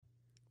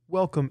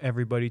Welcome,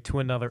 everybody, to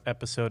another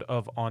episode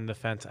of On the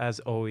Fence.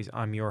 As always,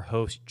 I'm your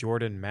host,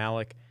 Jordan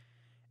Malik.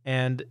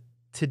 And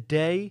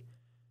today,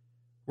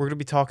 we're going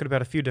to be talking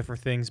about a few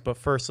different things. But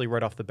firstly,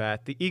 right off the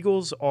bat, the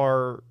Eagles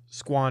are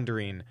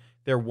squandering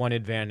their one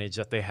advantage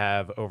that they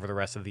have over the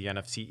rest of the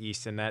NFC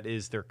East, and that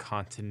is their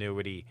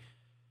continuity.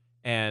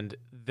 And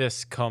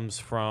this comes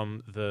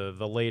from the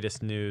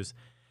latest news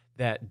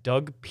that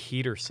Doug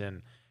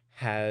Peterson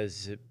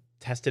has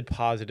tested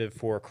positive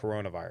for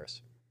coronavirus.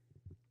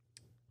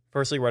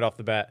 Firstly, right off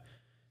the bat,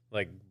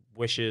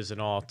 wishes and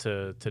all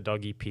to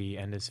Dougie P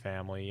and his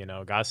family. You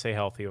know, gotta stay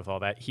healthy with all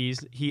that. He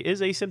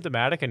is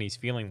asymptomatic and he's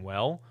feeling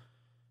well,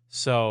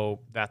 so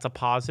that's a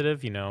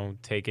positive. You know,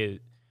 take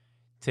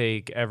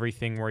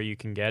everything where you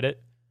can get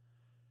it.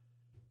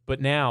 But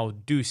now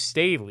Deuce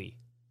Staley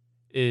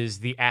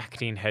is the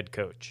acting head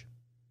coach,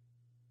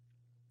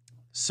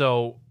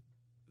 so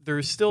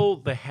there's still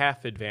the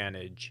half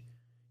advantage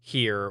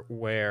here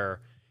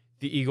where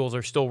the Eagles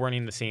are still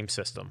running the same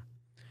system.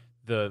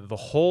 The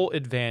whole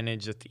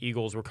advantage that the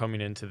Eagles were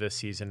coming into this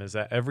season is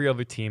that every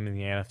other team in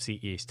the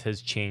NFC East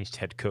has changed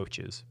head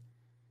coaches.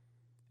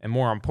 And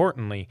more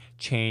importantly,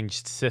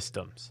 changed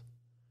systems.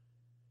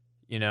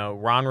 You know,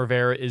 Ron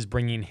Rivera is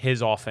bringing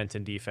his offense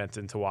and defense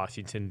into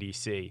Washington,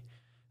 D.C.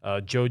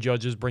 Joe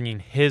Judge is bringing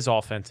his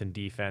offense and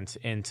defense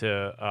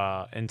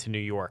into New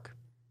York.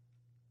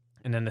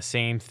 And then the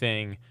same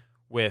thing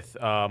with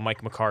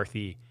Mike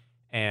McCarthy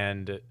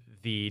and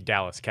the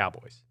Dallas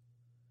Cowboys.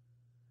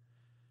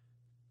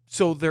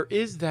 So there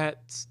is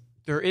that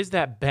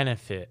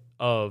benefit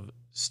of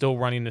still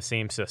running the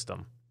same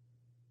system.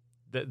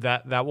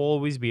 That will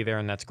always be there,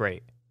 and that's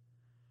great.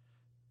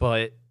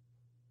 But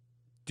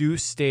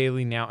Deuce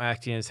Staley now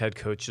acting as head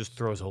coach just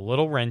throws a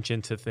little wrench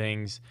into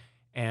things,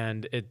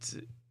 and it's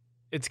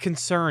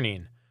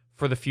concerning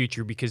for the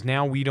future because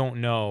now we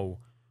don't know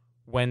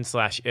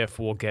when/if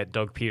we'll get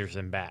Doug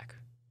Peterson back.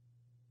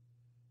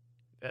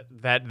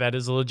 That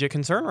is a legit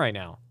concern right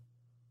now.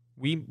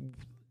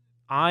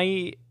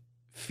 I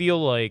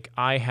feel like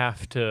I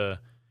have to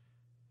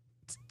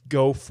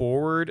go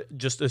forward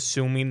just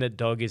assuming that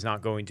Doug is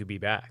not going to be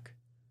back,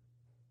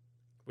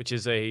 which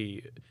is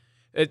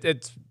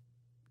it's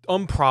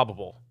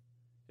improbable.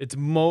 It's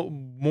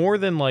more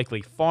than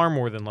likely, far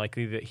more than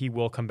likely that he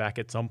will come back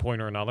at some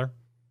point or another.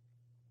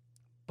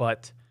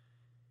 But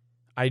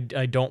I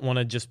don't want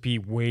to just be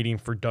waiting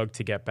for Doug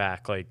to get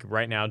back. Like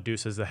right now,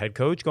 Deuce is the head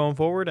coach going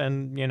forward,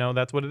 and you know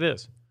that's what it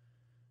is.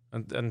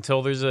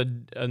 Until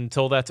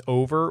that's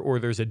over or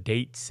there's a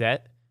date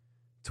set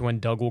to when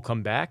Doug will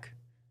come back,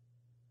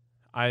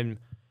 I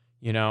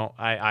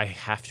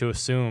have to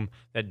assume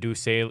that Deuce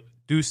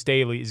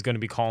Staley is going to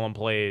be calling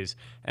plays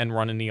and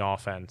running the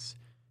offense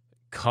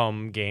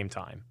come game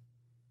time.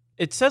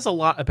 It says a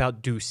lot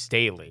about Deuce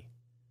Staley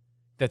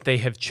that they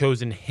have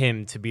chosen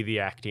him to be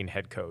the acting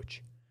head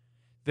coach.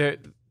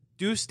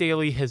 Deuce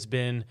Staley has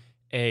been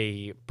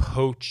a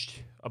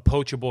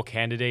poachable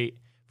candidate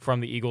from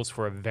the Eagles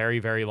for a very,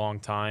 very long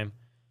time.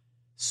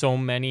 So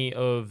many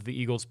of the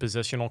Eagles'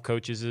 positional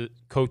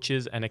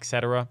coaches and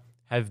etc.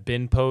 have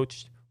been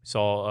poached.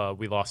 So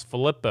we lost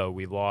Filippo.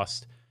 We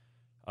fired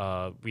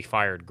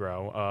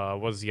Groh.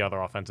 What was the other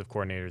offensive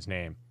coordinator's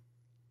name?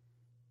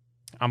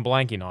 I'm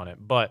blanking on it.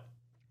 But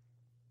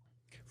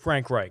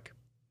Frank Reich.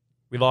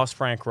 We lost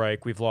Frank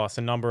Reich. We've lost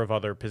a number of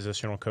other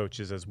positional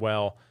coaches as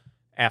well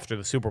after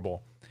the Super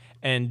Bowl.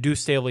 And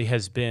Deuce Staley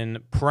has been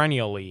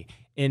perennially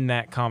in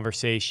that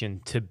conversation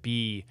to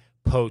be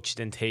poached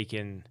and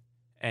taken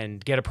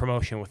and get a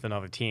promotion with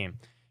another team.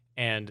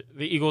 And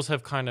the Eagles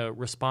have kind of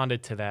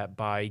responded to that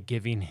by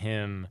giving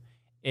him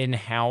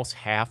in-house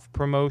half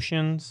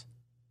promotions.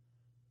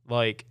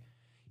 Like,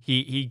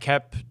 he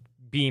kept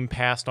being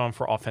passed on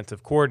for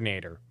offensive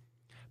coordinator.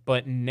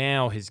 But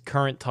now his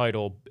current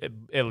title,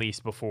 at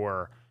least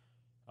before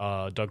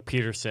Doug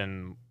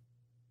Peterson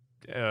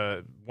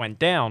went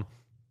down,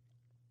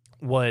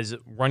 was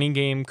running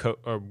game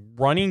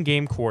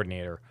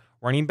coordinator,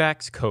 running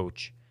backs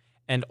coach,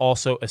 and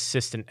also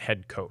assistant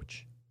head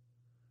coach,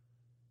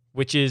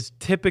 which is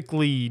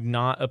typically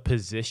not a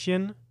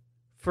position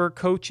for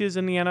coaches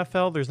in the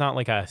NFL. There's not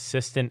like an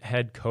assistant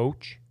head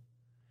coach,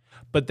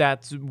 but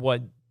that's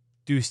what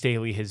Deuce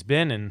Staley has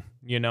been, and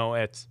you know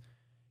it's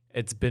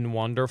been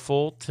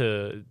wonderful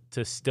to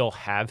still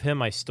have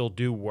him. I still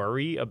do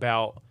worry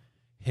about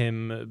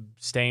him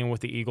staying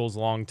with the Eagles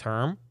long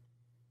term.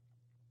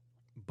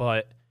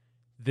 But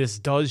this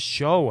does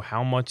show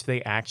how much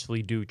they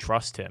actually do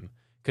trust him,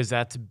 because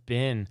that's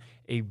been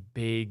a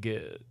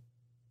big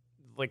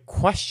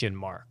question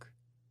mark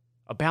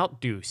about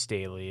Deuce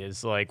Staley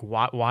is like,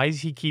 why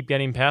does he keep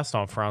getting passed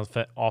on for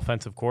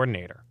offensive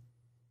coordinator?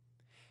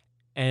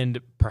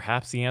 And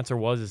perhaps the answer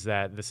is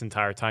that this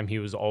entire time he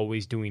was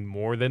always doing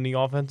more than the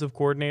offensive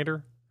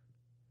coordinator.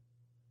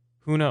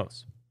 Who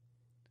knows?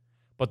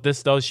 But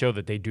this does show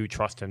that they do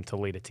trust him to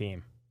lead a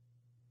team.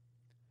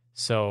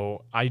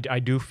 So I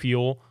do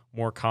feel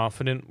more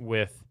confident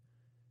with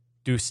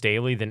Deuce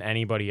Staley than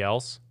anybody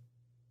else.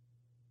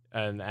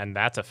 And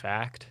that's a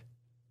fact.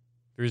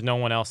 There's no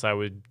one else I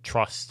would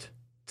trust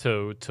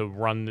to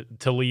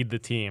lead the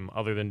team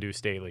other than Deuce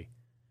Staley.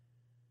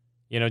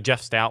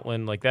 Jeff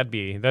Stoutland, like that'd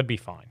be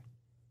fine.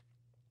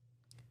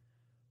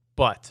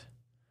 But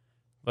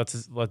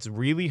let's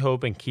really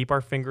hope and keep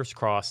our fingers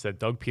crossed that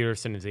Doug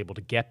Peterson is able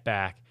to get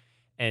back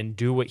and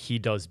do what he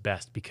does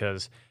best,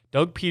 because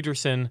Doug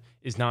Peterson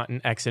is not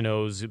an X and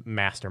O's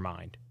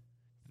mastermind.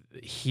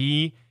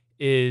 He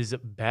is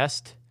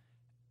best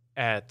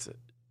at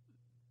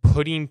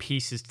putting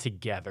pieces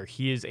together.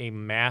 He is a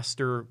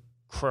master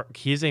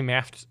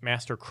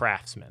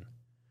craftsman,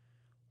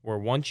 where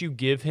once you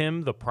give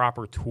him the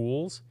proper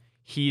tools,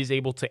 he is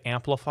able to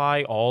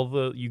amplify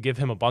you give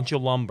him a bunch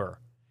of lumber,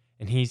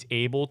 and he's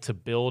able to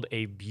build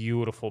a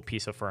beautiful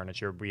piece of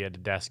furniture, be it a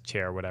desk,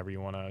 chair, whatever you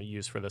want to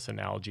use for this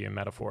analogy and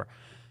metaphor.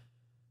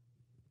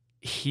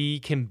 He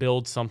can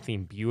build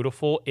something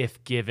beautiful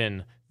if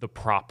given the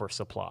proper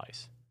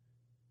supplies.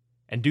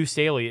 And Deuce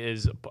Staley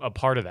is a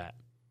part of that.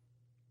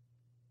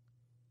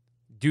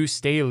 Deuce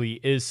Staley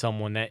is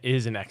someone that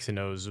is an X and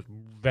O's,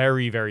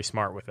 very, very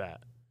smart with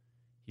that.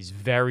 He's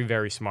very,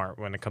 very smart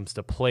when it comes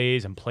to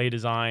plays and play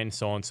design,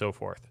 so on and so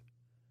forth.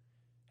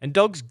 And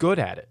Doug's good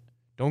at it.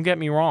 Don't get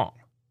me wrong.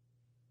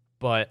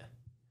 But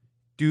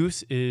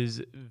Deuce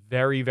is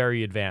very,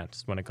 very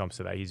advanced when it comes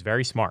to that. He's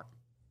very smart.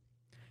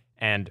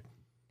 And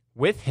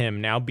with him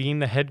now being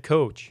the head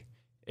coach,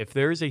 if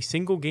there is a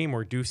single game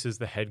where Deuce is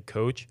the head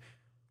coach,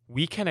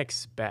 we can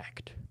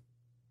expect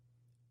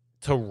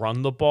to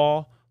run the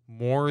ball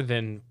more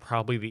than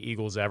probably the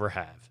Eagles ever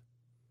have.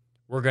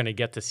 We're going to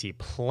get to see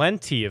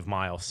plenty of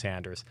Miles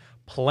Sanders,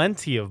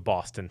 plenty of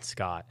Boston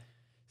Scott,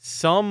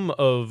 some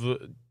of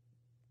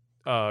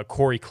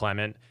Corey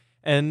Clement,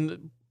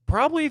 and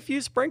probably a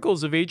few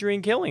sprinkles of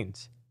Adrian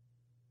Killings.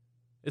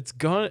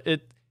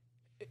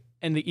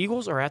 And the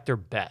Eagles are at their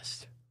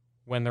best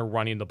when they're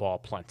running the ball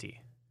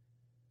plenty.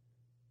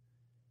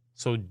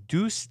 So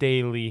Deuce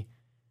Staley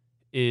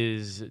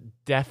is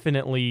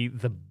definitely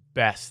the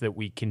best that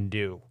we can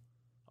do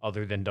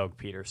other than Doug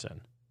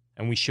Peterson.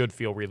 And we should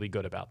feel really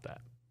good about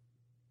that.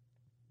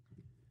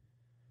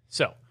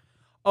 So,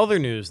 other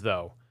news,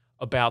 though,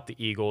 about the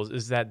Eagles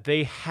is that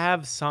they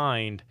have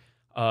signed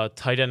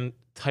tight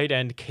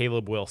end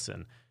Caleb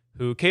Wilson,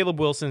 who Caleb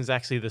Wilson is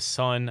actually the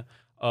son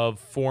of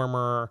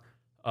former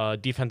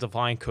defensive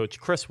line coach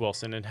Chris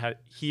Wilson, and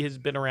he has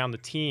been around the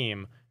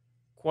team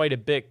quite a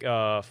bit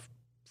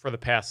for the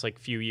past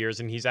few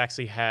years, and he's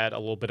actually had a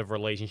little bit of a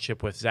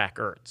relationship with Zach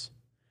Ertz.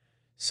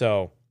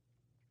 So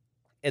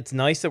it's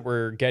nice that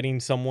we're getting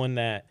someone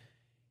that,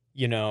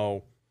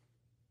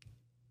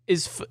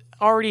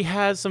 already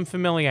has some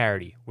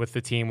familiarity with the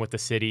team, with the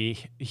city.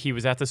 He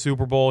was at the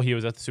Super Bowl. He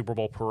was at the Super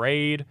Bowl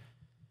parade.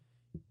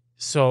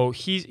 So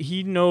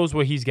he knows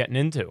what he's getting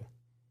into.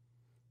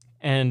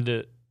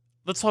 And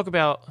let's talk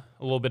a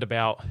little bit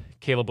about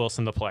Caleb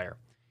Wilson, the player.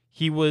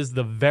 He was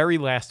the very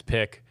last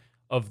pick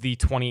of the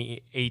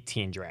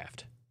 2018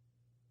 draft.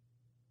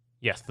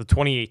 Yes, the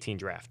 2018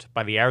 draft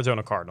by the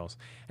Arizona Cardinals.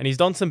 And he's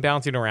done some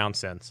bouncing around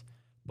since,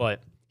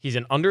 but he's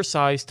an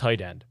undersized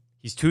tight end.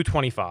 He's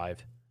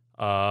 225.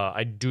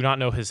 I do not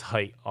know his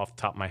height off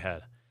the top of my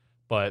head,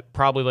 but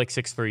probably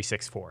 6'3",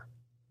 6'4".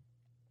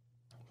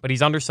 But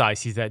he's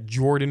undersized. He's that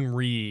Jordan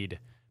Reed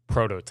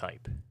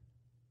prototype,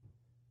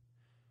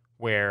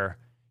 where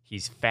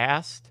he's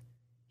fast,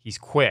 he's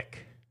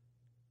quick,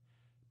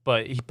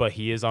 but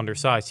he is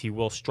undersized. He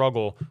will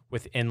struggle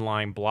with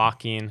inline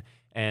blocking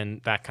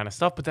and that kind of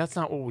stuff, but that's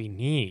not what we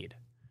need.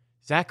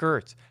 Zach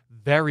Ertz,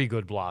 very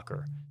good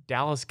blocker.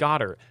 Dallas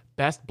Goedert,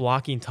 best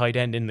blocking tight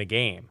end in the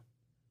game.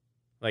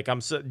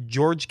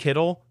 George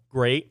Kittle,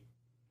 great,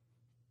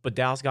 but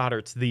Dallas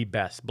Goedert's the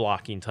best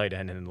blocking tight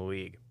end in the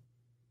league.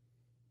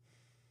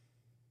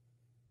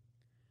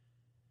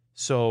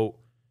 So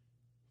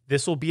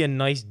this will be a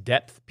nice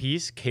depth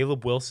piece.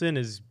 Caleb Wilson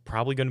is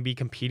probably going to be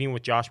competing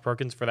with Josh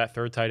Perkins for that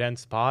third tight end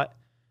spot.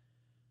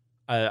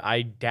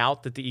 I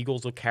doubt that the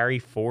Eagles will carry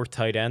 4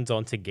 tight ends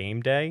onto game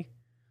day,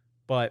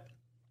 but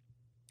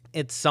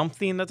it's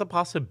something that's a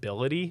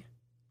possibility.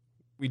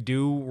 We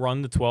do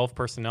run the 12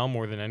 personnel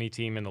more than any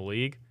team in the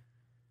league,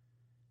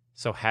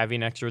 so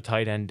having extra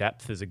tight end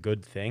depth is a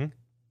good thing.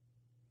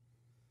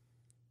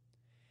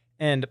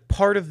 And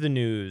part of the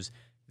news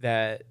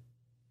that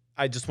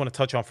I just want to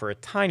touch on for a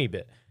tiny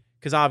bit,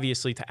 because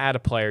obviously to add a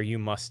player, you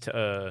must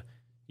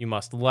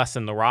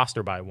lessen the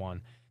roster by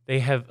one. They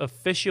have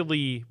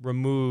officially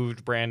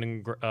removed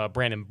Brandon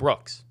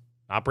Brooks,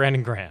 not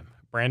Brandon Graham,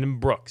 Brandon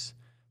Brooks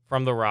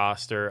from the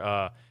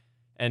roster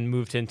and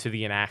moved into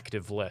the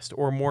inactive list,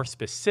 or more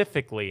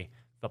specifically,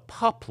 the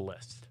PUP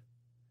list,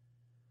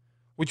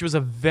 which was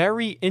a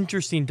very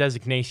interesting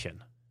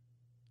designation.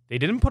 They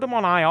didn't put him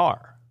on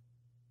IR.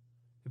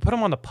 They put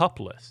him on the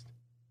PUP list,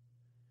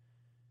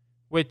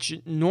 which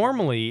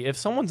normally, if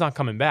someone's not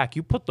coming back,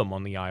 you put them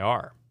on the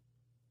IR.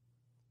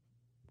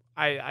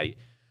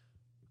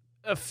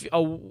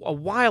 A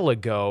while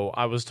ago,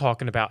 I was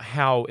talking about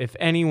how if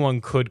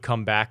anyone could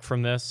come back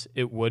from this,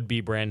 it would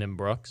be Brandon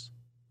Brooks.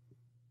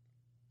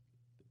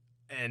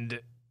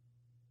 And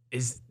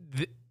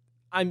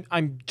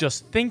I'm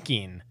just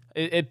thinking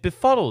It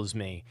befuddles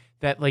me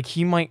that like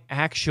he might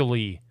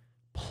actually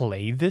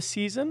play this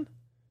season.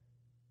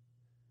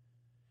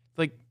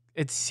 Like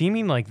it's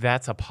seeming like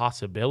that's a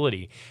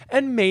possibility.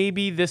 And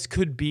maybe this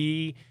could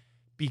be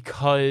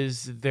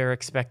because they're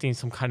expecting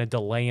some kind of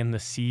delay in the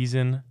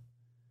season,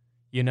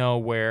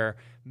 where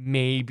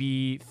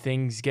maybe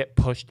things get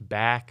pushed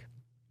back.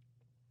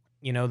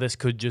 This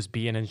could just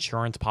be an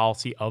insurance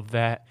policy of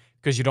that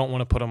because you don't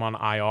want to put them on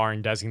IR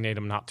and designate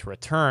them not to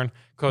return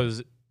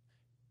because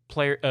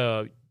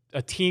a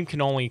team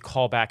can only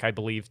call back, I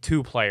believe,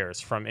 2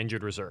 players from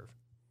injured reserve.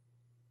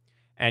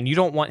 And you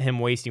don't want him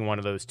wasting one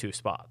of those 2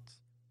 spots.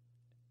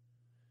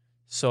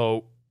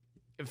 So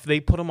if they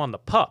put him on the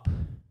PUP,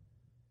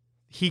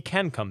 he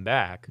can come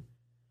back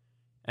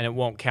and it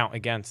won't count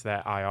against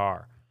that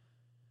IR.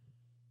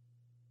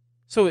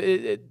 So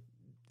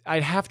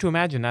I'd have to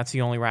imagine that's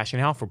the only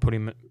rationale for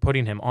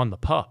putting him on the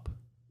PUP,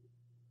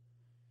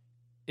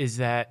 is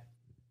that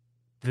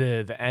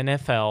the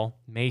NFL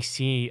may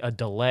see a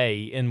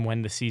delay in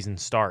when the season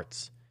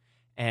starts.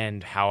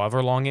 And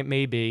however long it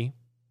may be,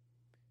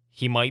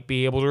 he might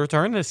be able to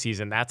return this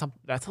season. That's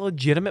a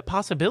legitimate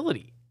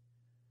possibility.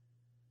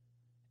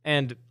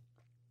 And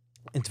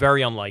it's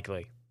very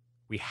unlikely.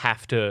 We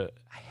have to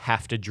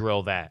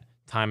drill that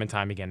time and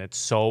time again. It's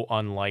so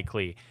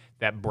unlikely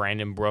that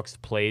Brandon Brooks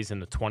plays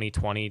in the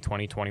 2020-2021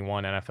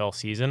 NFL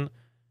season.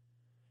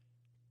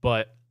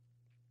 But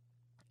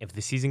if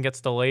the season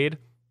gets delayed,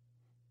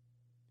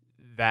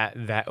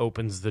 that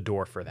opens the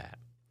door for that.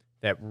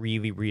 That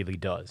really, really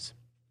does.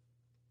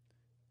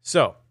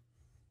 So,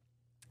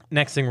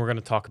 next thing we're going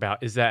to talk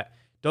about is that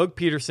Doug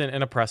Peterson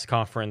in a press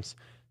conference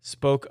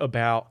spoke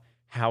about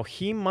how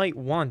he might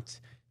want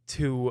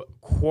to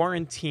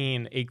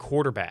quarantine a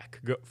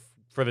quarterback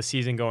for the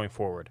season going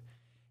forward.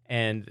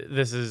 And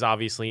this is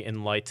obviously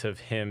in light of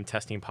him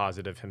testing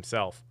positive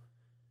himself.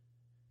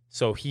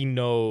 So he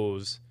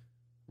knows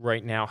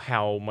right now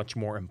how much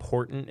more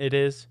important it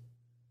is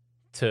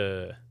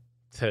to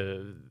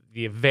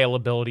the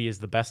availability is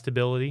the best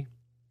ability.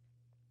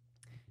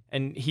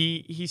 And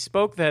he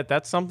spoke that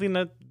that's something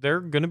that they're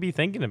going to be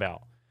thinking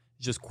about.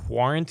 Just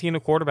quarantine a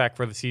quarterback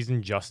for the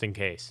season just in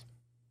case.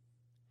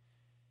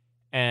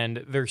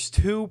 And there's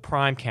 2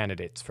 prime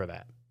candidates for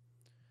that.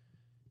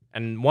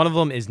 And one of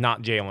them is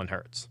not Jalen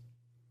Hurts.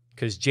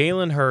 Because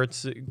Jalen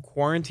Hurts,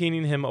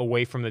 quarantining him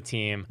away from the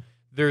team,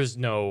 there's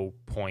no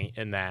point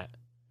in that.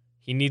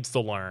 He needs to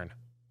learn.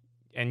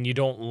 And you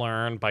don't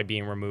learn by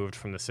being removed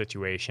from the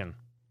situation.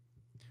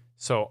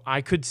 So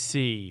I could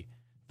see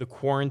the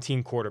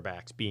quarantine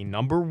quarterbacks being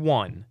number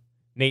 1,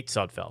 Nate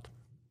Sudfeld.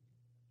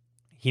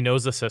 He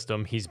knows the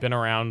system. He's been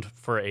around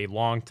for a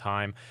long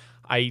time.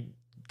 I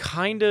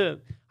kind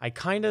of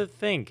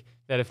think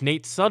that if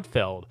Nate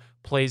Sudfeld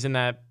plays in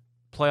that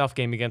playoff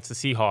game against the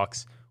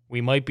Seahawks,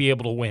 we might be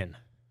able to win.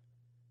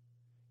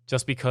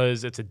 Just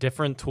because it's a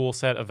different tool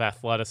set of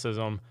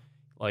athleticism.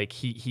 Like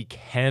he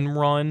can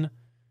run.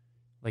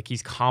 Like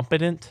he's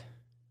competent.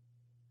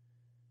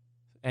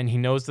 And he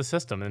knows the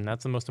system, and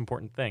that's the most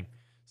important thing.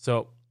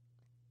 So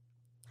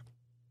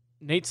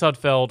Nate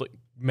Sudfeld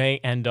may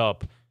end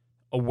up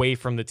away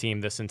from the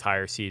team this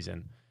entire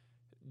season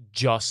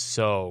just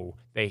so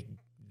they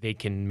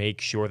can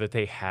make sure that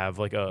they have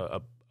like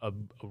a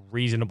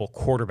reasonable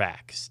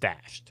quarterback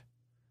stashed.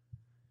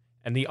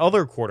 And the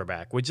other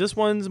quarterback, which this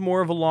one's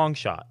more of a long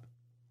shot,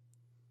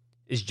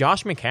 is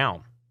Josh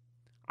McCown.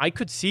 I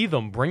could see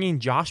them bringing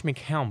Josh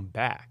McCown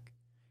back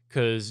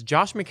because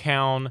Josh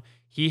McCown,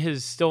 he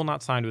has still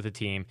not signed with the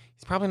team.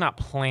 He's probably not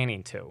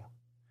planning to.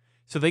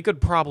 So they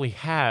could probably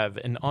have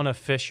an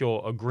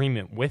unofficial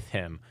agreement with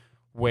him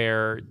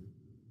where,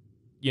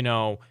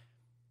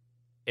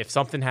 if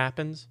something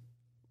happens,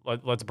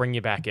 let's bring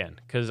you back in.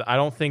 Because I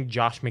don't think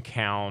Josh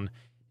McCown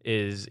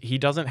he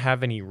doesn't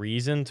have any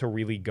reason to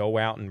really go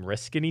out and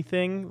risk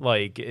anything,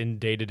 like in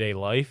day-to-day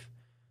life.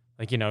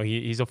 Like,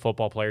 he's a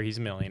football player. He's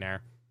a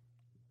millionaire.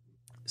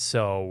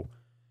 So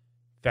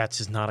that's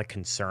just not a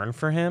concern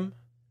for him.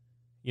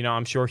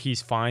 I'm sure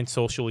he's fine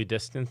socially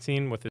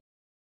distancing with his.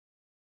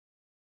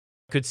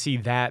 Could see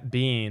that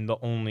being the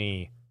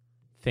only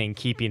thing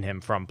keeping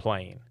him from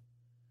playing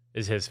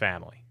is his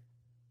family.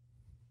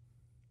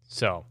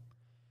 So,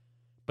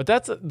 but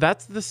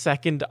that's the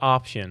second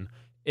option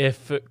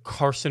if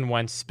Carson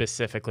Wentz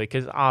specifically,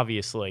 because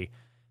obviously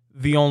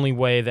the only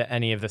way that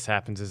any of this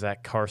happens is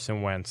that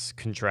Carson Wentz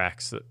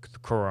contracts the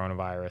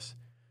coronavirus,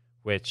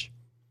 which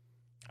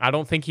I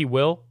don't think he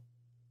will.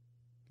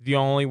 The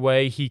only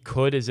way he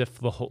could is if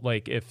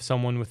if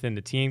someone within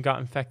the team got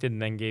infected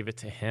and then gave it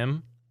to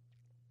him.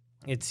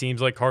 It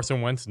seems like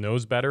Carson Wentz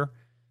knows better.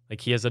 Like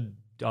he has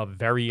a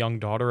very young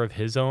daughter of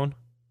his own.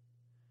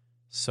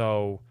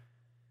 So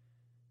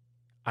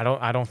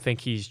I don't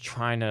think he's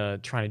trying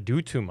to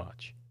do too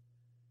much.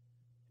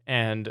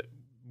 And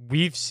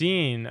we've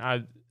seen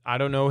I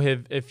don't know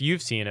if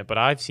you've seen it, but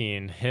I've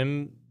seen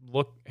him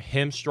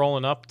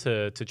strolling up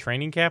to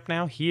training camp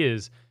now. He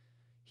is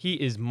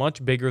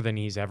much bigger than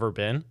he's ever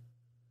been.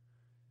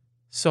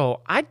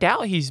 So I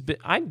doubt he's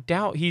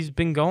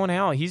been going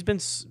out. He's been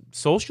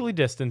socially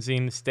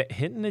distancing,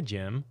 hitting the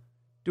gym,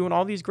 doing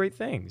all these great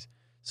things.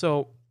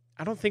 So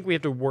I don't think we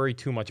have to worry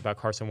too much about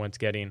Carson Wentz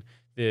getting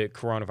the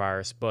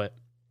coronavirus. But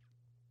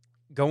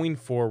going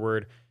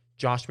forward,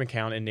 Josh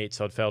McCown and Nate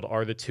Sudfeld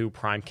are the two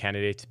prime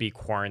candidates to be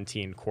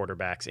quarantined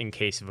quarterbacks in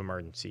case of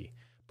emergency.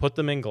 Put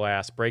them in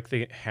glass, break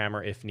the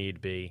hammer if need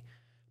be,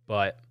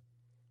 but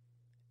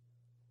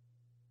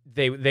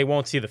they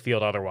won't see the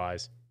field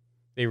otherwise.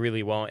 They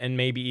really won't. And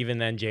maybe even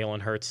then,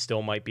 Jalen Hurts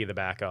still might be the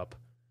backup.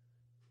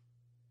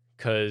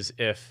 Because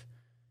if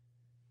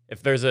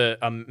there's a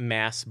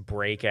mass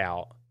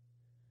breakout,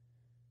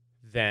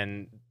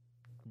 then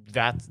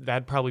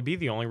that'd probably be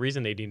the only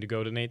reason they need to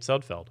go to Nate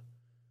Sudfeld.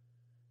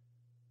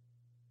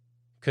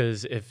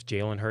 Because if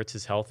Jalen Hurts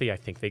is healthy, I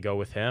think they go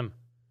with him.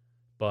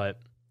 But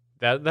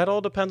that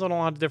all depends on a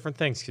lot of different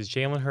things. Because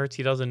Jalen Hurts,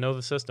 he doesn't know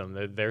the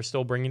system. They're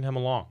still bringing him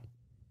along.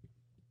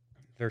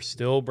 They're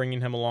still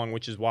bringing him along,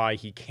 which is why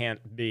he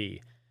can't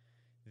be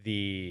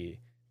the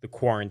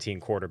quarantine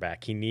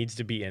quarterback. He needs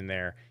to be in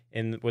there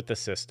with the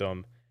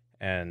system,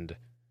 and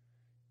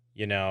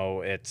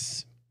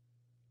it's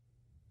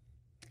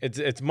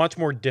much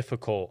more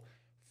difficult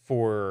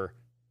for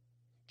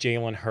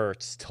Jalen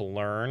Hurts to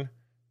learn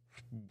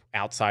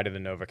outside of the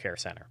NovaCare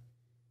Center.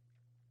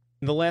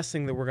 The last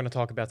thing that we're going to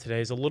talk about today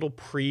is a little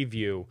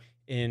preview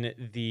in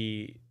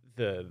the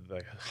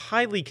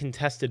highly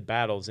contested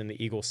battles in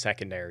the Eagles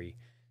secondary.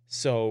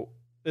 So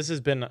this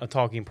has been a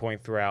talking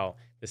point throughout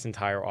this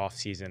entire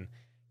offseason.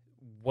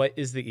 What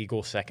is the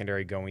Eagles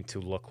secondary going to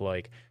look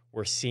like?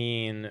 We're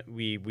seeing,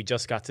 we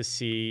just got to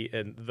see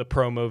the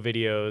promo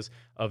videos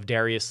of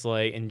Darius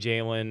Slay and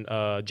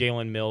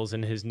Jalen Mills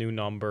in his new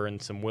number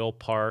and some Will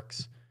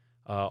Parks,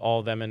 all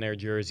of them in their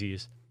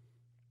jerseys.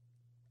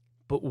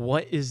 But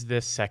what is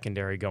this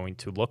secondary going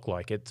to look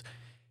like? It's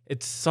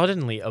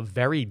suddenly a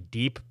very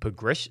deep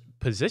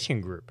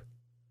position group.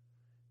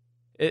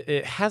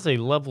 It has a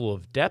level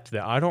of depth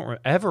that I don't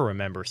ever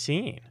remember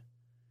seeing.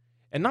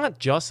 And not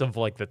just of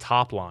like the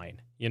top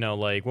line.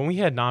 Like when we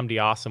had Nnamdi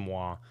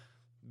Asomugha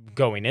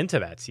going into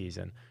that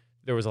season,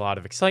 there was a lot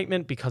of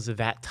excitement because of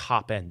that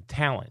top-end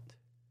talent.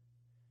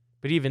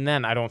 But even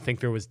then, I don't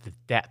think there was the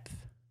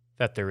depth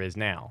that there is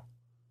now.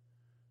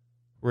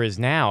 Whereas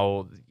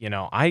now,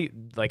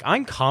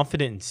 I'm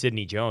confident in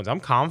Sidney Jones. I'm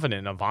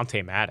confident in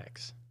Avonte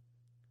Maddox.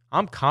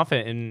 I'm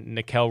confident in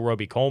Nickel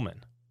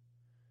Roby-Coleman.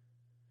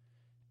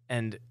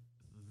 And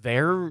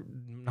they're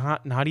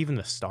not even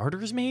the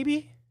starters,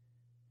 maybe?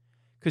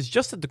 Because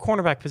just at the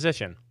cornerback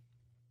position,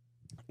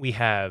 we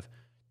have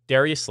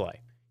Darius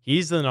Slay.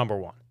 He's the number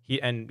one.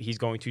 He's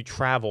going to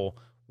travel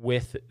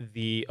with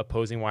the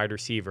opposing wide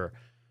receiver,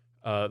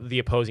 the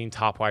opposing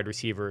top wide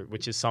receiver,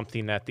 which is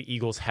something that the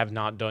Eagles have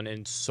not done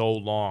in so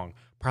long,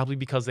 probably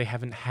because they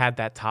haven't had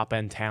that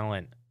top-end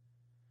talent.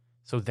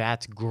 So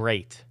that's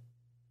great.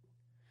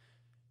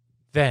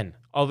 Then,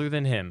 other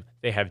than him,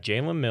 they have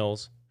Jalen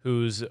Mills,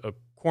 who's a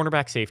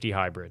cornerback safety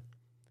hybrid.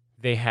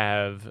 They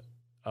have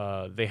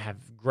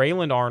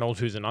Grayland Arnold,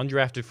 who's an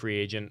undrafted free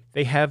agent.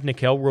 They have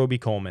Nickel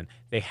Roby-Coleman.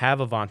 They have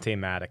Avonte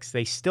Maddox.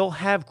 They still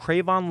have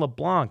Cravon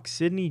LeBlanc,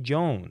 Sidney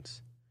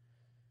Jones.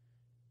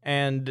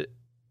 And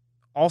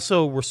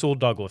also Rasul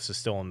Douglas is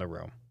still in the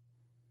room.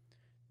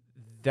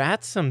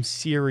 That's some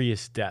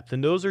serious depth.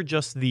 And those are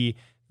just the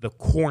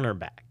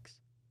cornerbacks.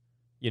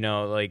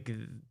 Like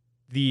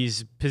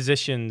these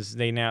positions,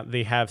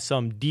 they have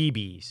some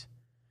DBs.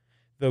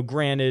 Though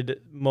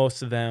granted,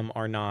 most of them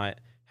are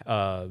not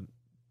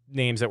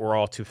names that we're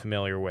all too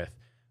familiar with.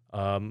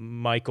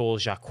 Michael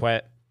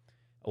Jacquet,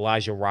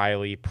 Elijah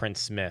Riley, Prince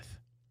Smith.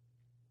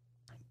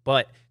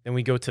 But then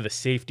we go to the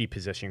safety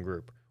position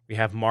group. We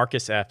have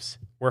Marcus Epps.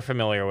 We're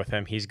familiar with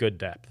him. He's good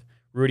depth.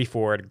 Rudy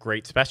Ford,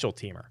 great special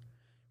teamer.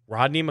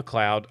 Rodney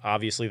McLeod,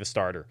 obviously the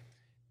starter.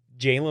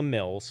 Jalen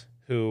Mills,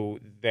 who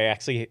they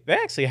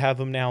actually have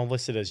him now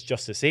listed as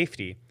just a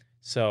safety.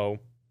 So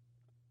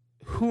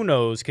who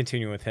knows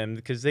continuing with him,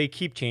 because they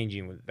keep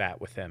changing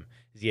with him.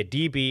 Is he a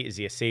DB? Is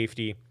he a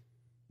safety?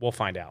 We'll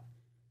find out.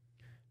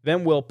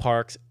 Then Will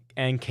Parks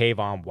and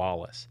Kayvon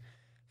Wallace.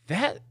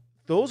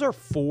 Those are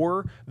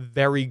four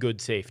very good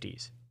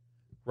safeties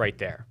right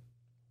there,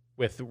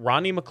 with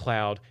Rodney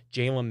McLeod,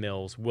 Jalen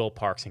Mills, Will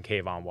Parks, and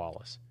Kayvon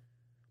Wallace.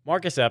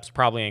 Marcus Epps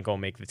probably ain't going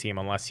to make the team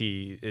unless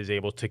he is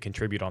able to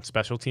contribute on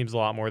special teams a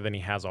lot more than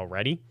he has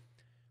already.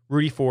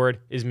 Rudy Ford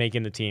is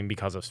making the team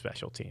because of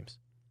special teams.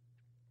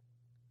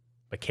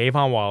 But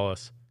Kayvon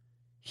Wallace,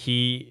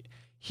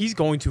 he's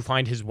going to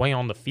find his way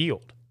on the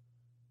field.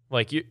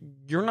 Like,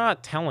 you're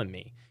not telling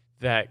me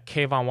that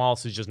Kayvon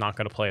Wallace is just not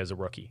going to play as a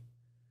rookie.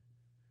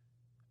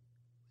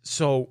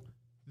 So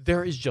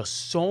there is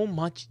just so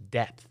much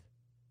depth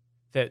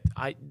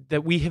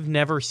that we have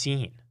never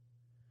seen.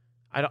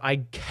 I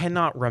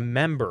cannot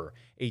remember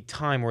a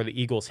time where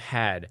the Eagles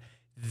had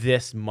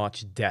this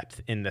much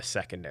depth in the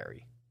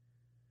secondary.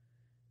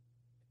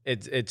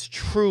 It's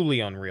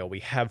truly unreal. We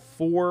have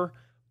four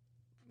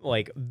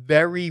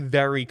very,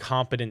 very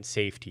competent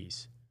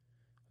safeties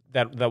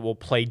that will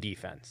play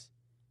defense.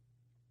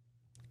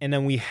 And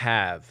then we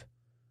have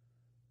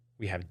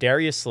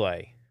Darius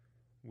Slay.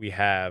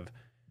 Now,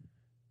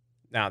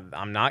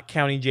 I'm not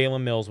counting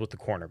Jalen Mills with the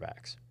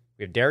cornerbacks.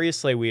 We have Darius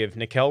Slay. We have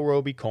Nickel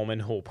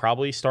Roby-Coleman, who will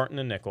probably start in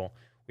the nickel.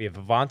 We have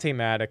Avonte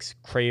Maddox,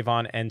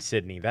 Cravon, and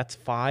Sidney. That's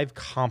 5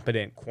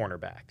 competent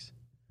cornerbacks.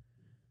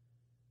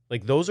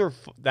 Like,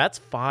 that's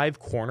 5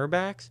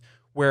 cornerbacks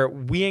where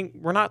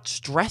we're not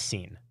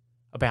stressing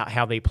about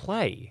how they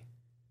play.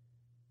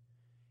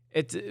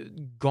 It's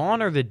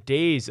gone are the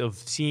days of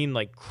seeing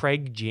like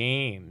Craig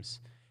James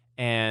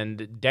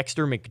and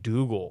Dexter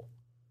McDougal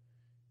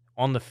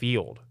on the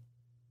field,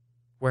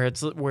 where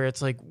it's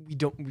like we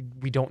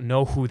don't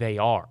know who they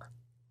are,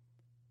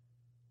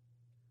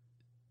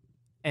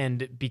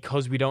 and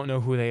because we don't know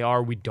who they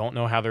are, we don't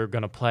know how they're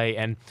going to play,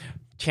 and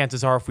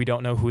chances are, if we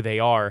don't know who they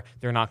are,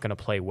 they're not going to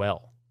play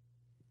well.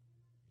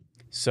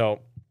 So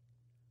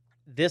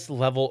this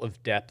level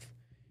of depth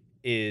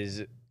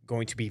is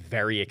going to be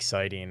very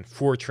exciting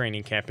for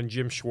training camp, and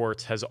Jim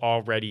Schwartz has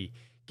already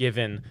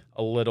given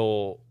a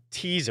little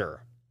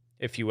teaser,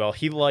 if you will.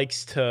 He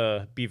likes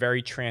to be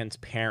very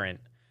transparent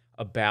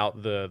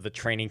about the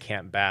training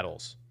camp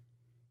battles.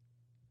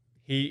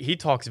 He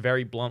talks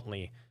very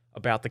bluntly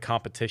about the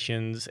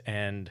competitions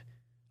and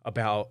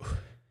about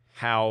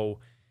how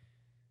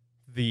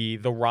the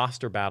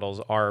roster battles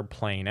are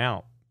playing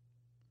out.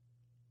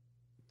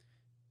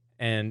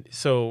 And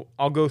so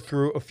I'll go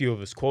through a few of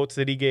his quotes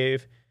that he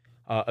gave.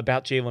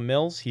 About Jalen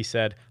Mills, he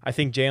said, I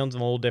think Jalen's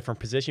in a little different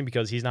position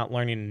because he's not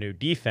learning a new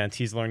defense.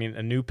 He's learning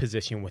a new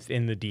position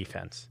within the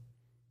defense.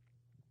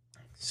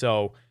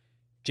 So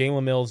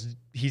Jalen Mills,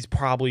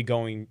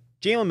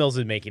 Jalen Mills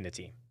is making the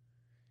team.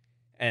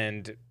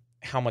 And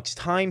how much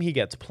time he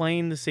gets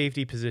playing the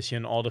safety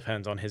position all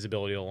depends on his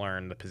ability to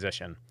learn the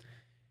position.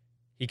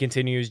 He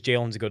continues,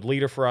 Jalen's a good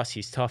leader for us.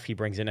 He's tough. He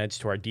brings an edge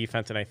to our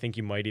defense, and I think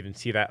you might even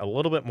see that a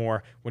little bit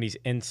more when he's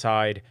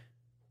inside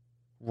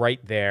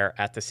right there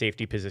at the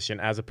safety position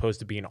as opposed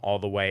to being all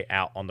the way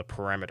out on the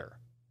perimeter.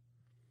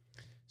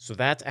 So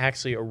that's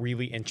actually a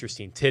really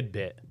interesting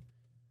tidbit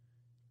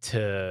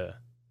to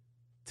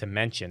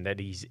mention, that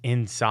he's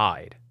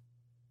inside.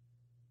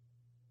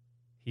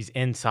 He's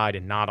inside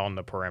and not on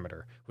the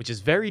perimeter, which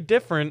is very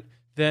different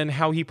than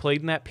how he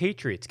played in that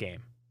Patriots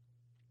game.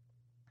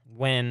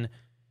 When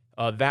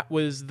that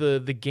was the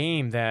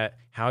game that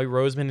Howie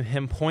Roseman and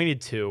him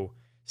pointed to,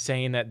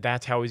 saying that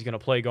that's how he's going to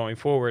play going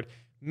forward.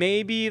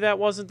 Maybe that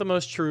wasn't the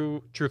most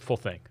truthful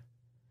thing.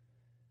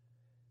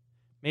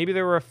 Maybe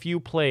there were a few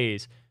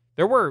plays.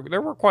 There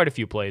were quite a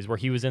few plays where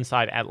he was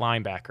inside at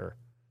linebacker,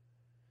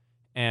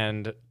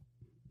 and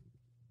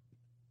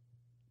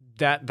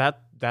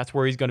that's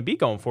where he's going to be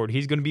going forward.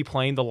 He's going to be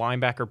playing the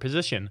linebacker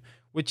position,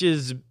 which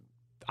is,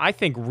 I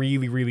think,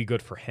 really, really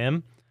good for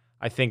him.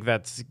 I think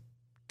that's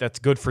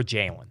good for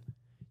Jalen.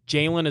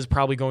 Jalen is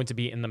probably going to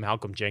be in the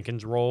Malcolm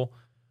Jenkins role,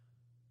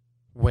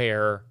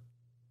 where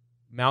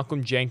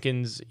Malcolm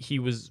Jenkins, he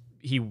was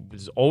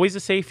always a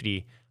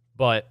safety,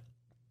 but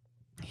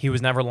he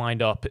was never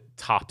lined up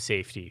top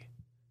safety.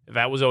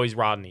 That was always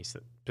Rodney's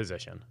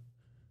position,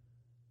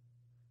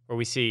 where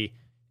we see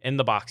in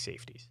the box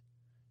safeties.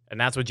 And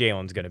that's what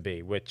Jalen's going to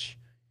be, which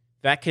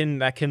that can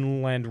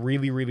land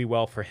really, really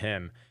well for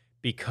him,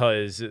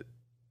 because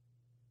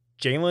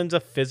Jalen's a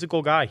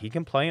physical guy. He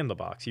can play in the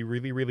box. He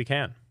really, really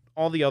can.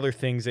 All the other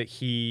things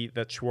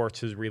that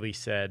Schwartz has really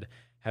said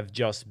have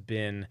just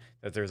been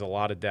that there's a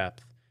lot of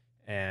depth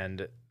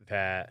and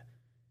that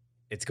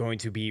it's going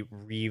to be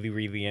really,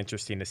 really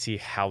interesting to see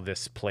how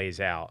this plays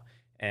out.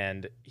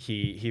 And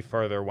he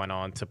further went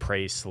on to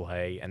praise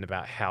Slay and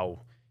about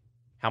how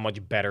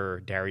much better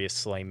Darius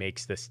Slay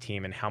makes this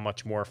team and how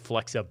much more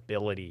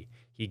flexibility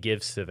he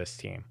gives to this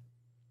team.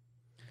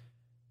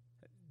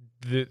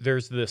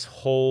 There's this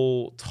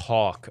whole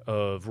talk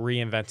of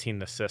reinventing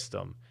the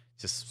system,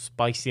 just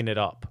spicing it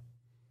up.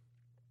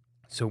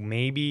 So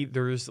maybe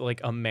there's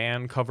like a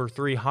man cover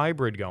 3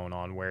 hybrid going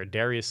on where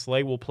Darius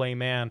Slay will play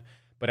man,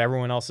 but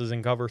everyone else is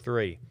in cover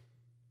 3.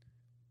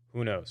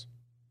 Who knows?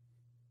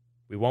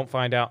 We won't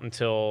find out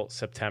until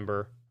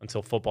September,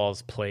 until football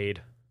is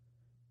played.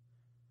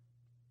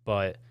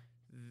 But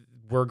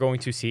we're going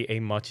to see a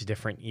much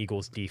different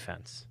Eagles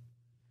defense.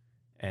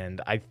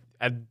 And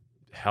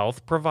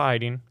health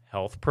providing,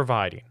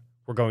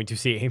 we're going to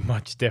see a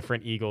much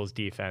different Eagles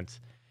defense.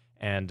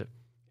 And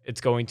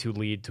it's going to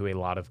lead to a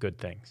lot of good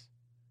things.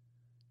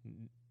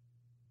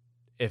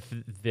 If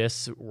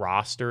this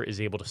roster is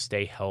able to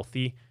stay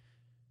healthy,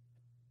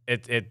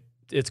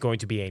 it's going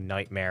to be a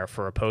nightmare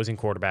for opposing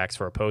quarterbacks,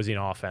 for opposing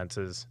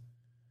offenses,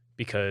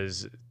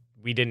 because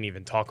we didn't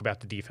even talk about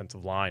the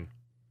defensive line.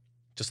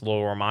 Just a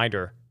little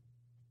reminder,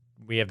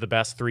 we have the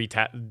best 3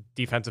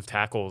 defensive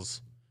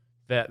tackles,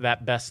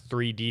 that best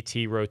 3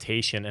 DT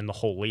rotation in the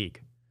whole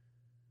league,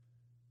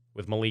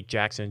 with Malik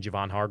Jackson and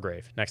Javon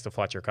Hargrave next to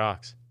Fletcher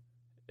Cox.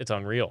 It's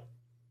unreal.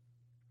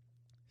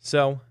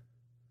 So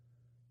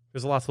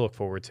there's a lot to look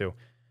forward to.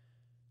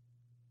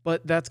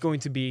 But that's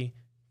going to be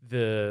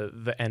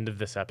the end of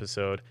this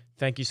episode.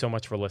 Thank you so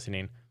much for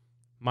listening.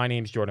 My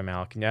name's Jordan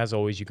Malik, and as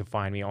always, you can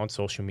find me on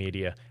social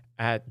media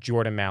at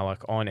Jordan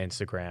Malik on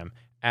Instagram,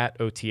 at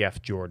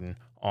OTF Jordan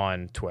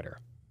on Twitter.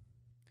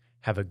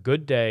 Have a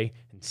good day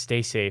and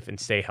stay safe and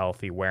stay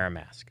healthy. Wear a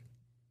mask.